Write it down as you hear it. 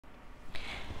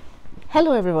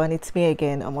Hello everyone, it's me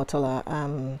again,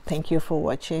 Omotola. Thank you for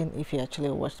watching. If you actually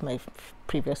watched my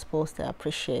previous post, I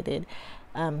appreciate it.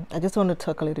 I just want to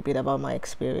talk a little bit about my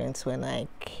experience when I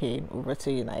came over to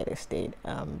the United States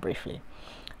briefly.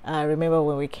 I remember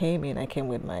when we came in, I came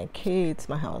with my kids,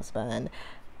 my husband.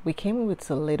 We came with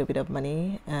a little bit of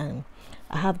money, and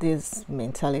I have this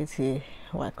mentality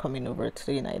while coming over to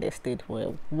the United States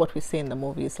where what we see in the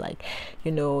movies, like,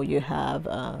 you have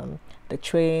the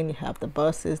train, you have the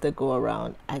buses that go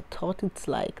around. I thought it's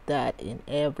like that in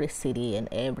every city and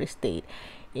every state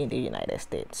in the United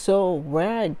States. So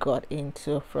where I got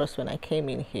into first when I came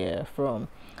in here from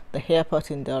the airport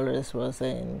in Dallas was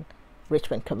in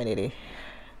Richmond community,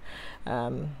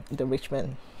 the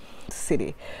Richmond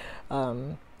city.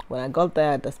 When I got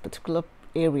there, this particular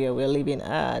area we're living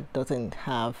at doesn't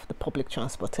have the public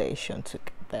transportation to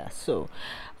get there. So,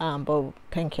 but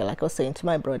thank you. Like I was saying to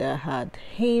my brother, I had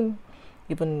him.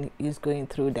 Even he's going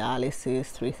through dialysis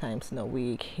 3 times in a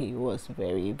week. He was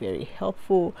very, very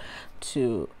helpful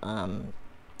to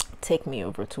take me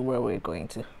over to where we're going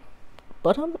to.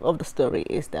 Bottom of the story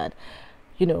is that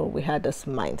we had this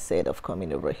mindset of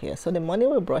coming over here. So the money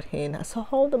we brought in, I saw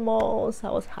all the malls.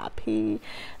 I was happy.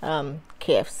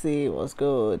 KFC was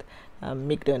good.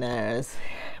 McDonald's,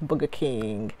 Burger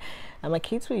King. And my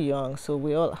kids were young, so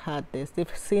we all had this.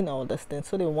 They've seen all these things,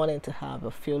 so they wanted to have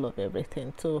a feel of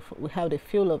everything. So we have the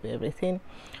feel of everything.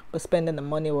 We're spending the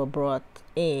money we brought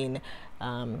in.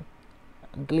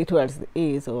 Little as it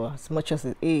is or as much as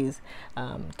it is,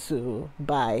 to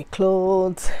buy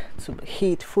clothes, to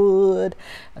eat food,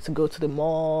 to go to the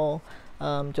mall,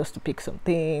 just to pick some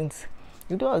things.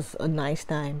 It was a nice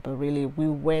time, but really we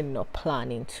were not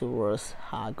planning towards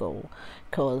our goal,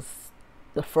 because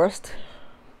the first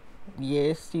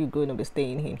years you're going to be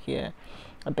staying in here,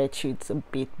 I bet you it's a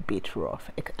bit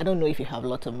rough. I don't know if you have a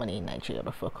lot of money in Nigeria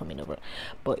before coming over,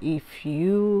 but if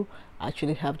you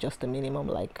actually have just a minimum,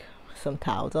 like some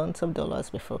thousands of dollars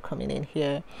before coming in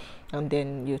here, and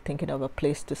then you're thinking of a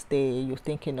place to stay, you're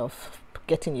thinking of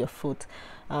getting your foot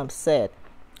set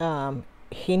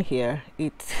in here,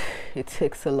 it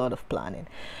takes a lot of planning.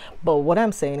 But what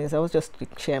I'm saying is, I was just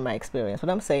sharing my experience. What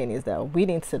I'm saying is that we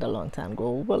didn't sit a long time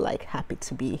ago. We were like happy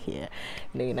to be here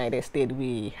in the United States.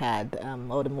 We had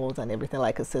all the malls and everything,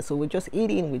 like I said. So we're just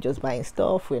eating, we're just buying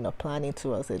stuff, we're not planning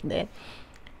towards it. Then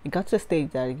it got to a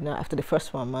stage that after the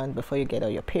first 1 month, before you get all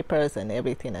your papers and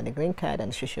everything and the green card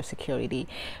and social security,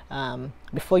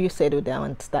 before you settle down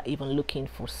and start even looking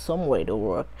for somewhere to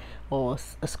work or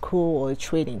a school or a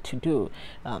training to do,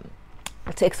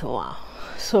 it takes a while.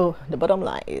 So the bottom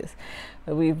line is,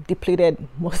 we've depleted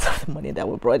most of the money that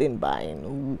we brought in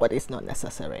buying what is not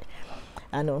necessary.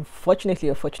 And unfortunately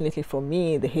or fortunately for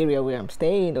me, the area where I'm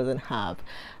staying doesn't have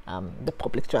the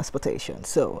public transportation.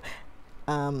 So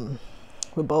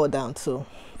we bow down to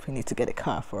we need to get a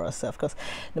car for ourselves, because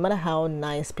no matter how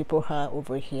nice people are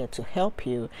over here to help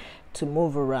you to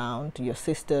move around, your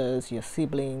sisters, your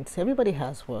siblings, everybody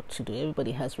has work to do,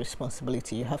 everybody has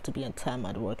responsibility. You have to be on time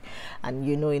at work, and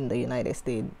in the United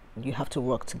States you have to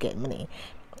work to get money.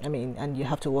 I mean, and you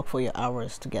have to work for your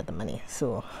hours to get the money.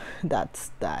 So that's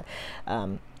that.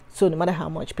 So no matter how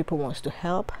much people wants to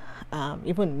help,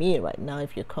 even me right now,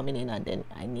 if you're coming in and then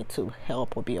I need to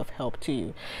help or be of help to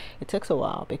you, it takes a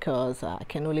while, because I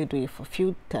can only do it for a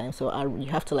few times. So you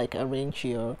have to like arrange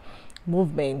your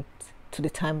movement to the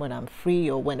time when I'm free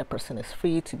or when a person is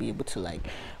free to be able to like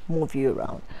move you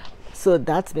around. So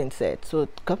that's been said. So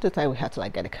come to the time we had to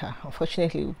like get a car.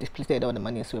 Unfortunately, we depleted all the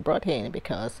money we brought in,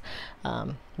 because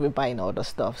we're buying all the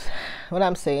stuff. What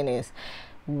I'm saying is,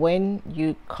 when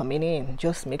you coming in,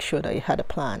 just make sure that you had a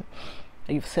plan.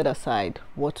 You've set aside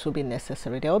what will be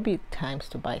necessary. There will be times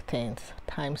to buy things,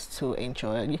 times to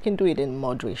enjoy. You can do it in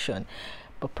moderation,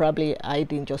 but probably I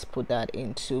didn't just put that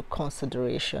into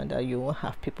consideration, that you won't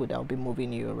have people that will be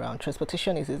moving you around.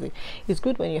 Transportation is easy. It's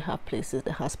good when you have places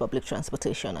that has public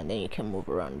transportation and then you can move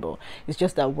around, but it's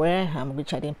just that where I am,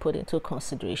 which I didn't put into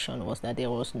consideration, was that there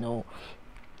was no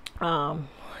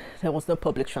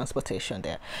public transportation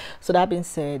there. So that being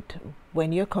said,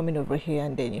 when you're coming over here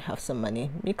and then you have some money,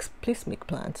 please make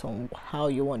plans on how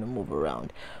you want to move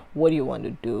around, what do you want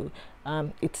to do.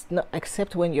 It's not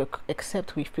except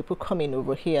with people coming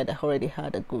over here that already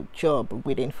had a good job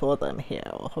waiting for them here,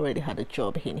 or already had a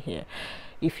job in here.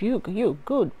 If you're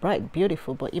good, bright,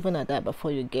 beautiful, but even at that,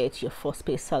 before you get your first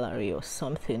pay salary or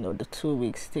something, or the 2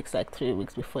 weeks, it takes like 3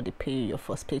 weeks before they pay you your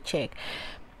first paycheck.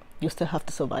 You still have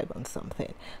to survive on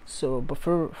something. So, but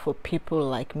for people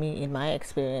like me, in my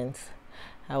experience,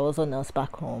 I was a nurse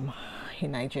back home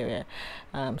in Nigeria.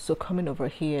 So coming over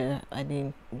here, I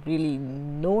didn't really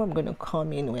know I'm gonna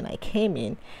come in when I came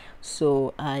in.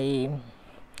 So I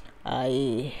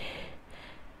I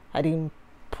didn't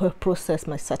process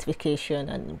my certification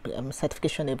and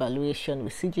certification evaluation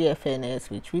with CGFNS,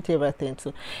 with everything.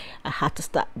 So I had to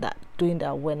start doing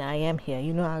that when I am here.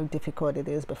 You know how difficult it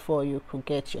is before you could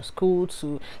get your school,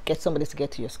 to get somebody to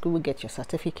get to your school, get your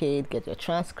certificate, get your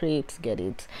transcripts, get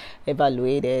it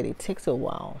evaluated. It takes a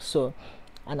while. So,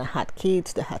 and I had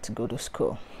kids that had to go to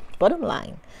school. Bottom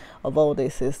line of all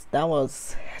this is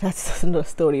that's another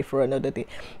story for another day.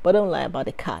 Bottom line about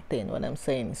the cat thing, what I'm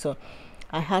saying. So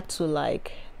I had to,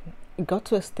 like, it got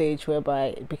to a stage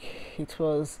whereby it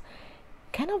was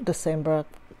kind of December,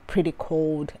 pretty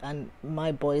cold, and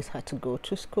my boys had to go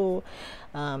to school,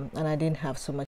 and I didn't have so much